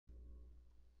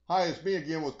Hi, it's me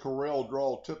again with Corel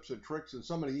Draw tips and tricks, and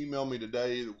somebody emailed me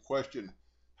today the question,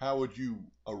 how would you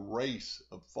erase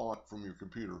a font from your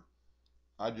computer?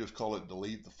 I just call it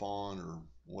delete the font or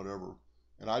whatever.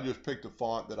 And I just picked a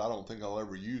font that I don't think I'll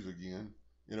ever use again.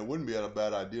 And it wouldn't be a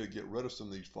bad idea to get rid of some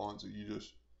of these fonts that you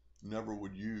just never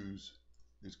would use.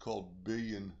 It's called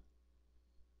uh,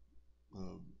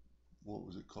 what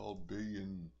was it called?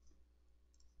 Billion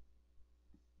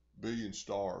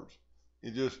stars.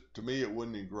 It just, to me, it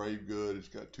wouldn't engrave good. It's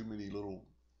got too many little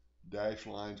dash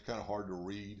lines, kind of hard to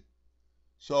read.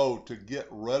 So to get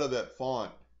rid of that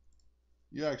font,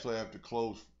 you actually have to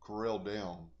close Corel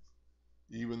down.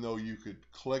 Even though you could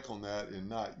click on that and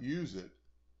not use it,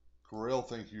 Corel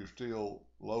thinks you're still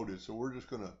loaded. So we're just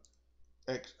going to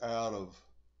X out of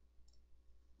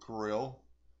Corel.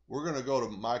 We're going to go to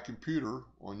my computer.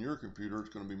 On your computer, it's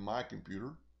going to be my computer.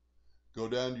 Go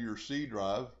down to your C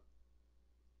drive.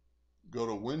 Go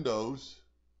to Windows.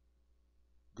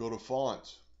 Go to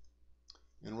Fonts.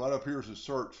 And right up here is a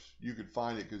search. You could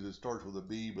find it because it starts with a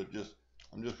B, but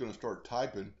I'm just going to start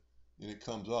typing and it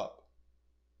comes up.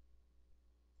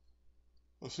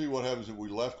 Let's see what happens if we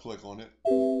left click on it.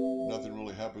 Nothing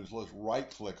really happens. Let's right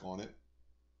click on it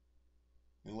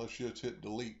and let's just hit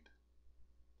delete.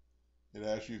 It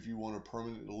asks you if you want to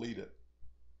permanently delete it.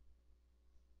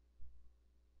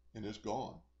 And it's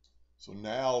gone. So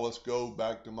now let's go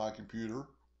back to my computer.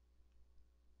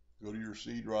 Go to your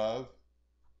C drive.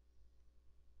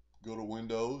 Go to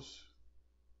Windows.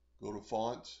 Go to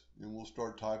Fonts, and we'll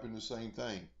start typing the same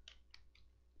thing.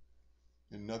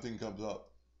 And nothing comes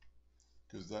up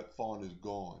because that font is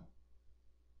gone.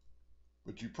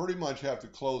 But you pretty much have to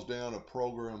close down a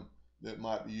program that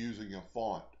might be using a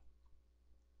font.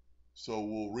 So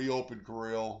we'll reopen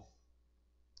Corel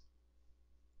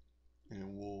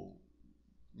and we'll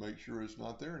make sure it's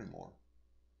not there anymore.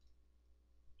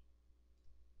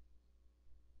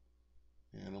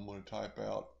 And I'm going to type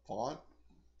out font.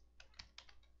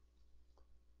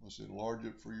 Let's enlarge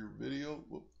it for your video.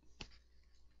 Whoop.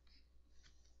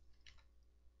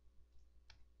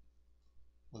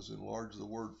 Let's enlarge the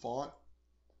word font.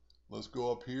 Let's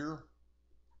go up here.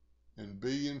 And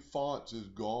billion fonts is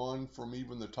gone from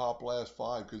even the top last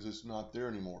 5 because it's not there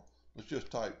anymore. Let's just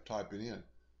type it in.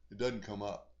 It doesn't come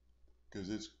up because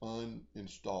it's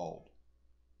uninstalled.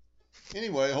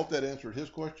 Anyway, I hope that answered his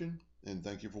question, and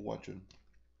thank you for watching.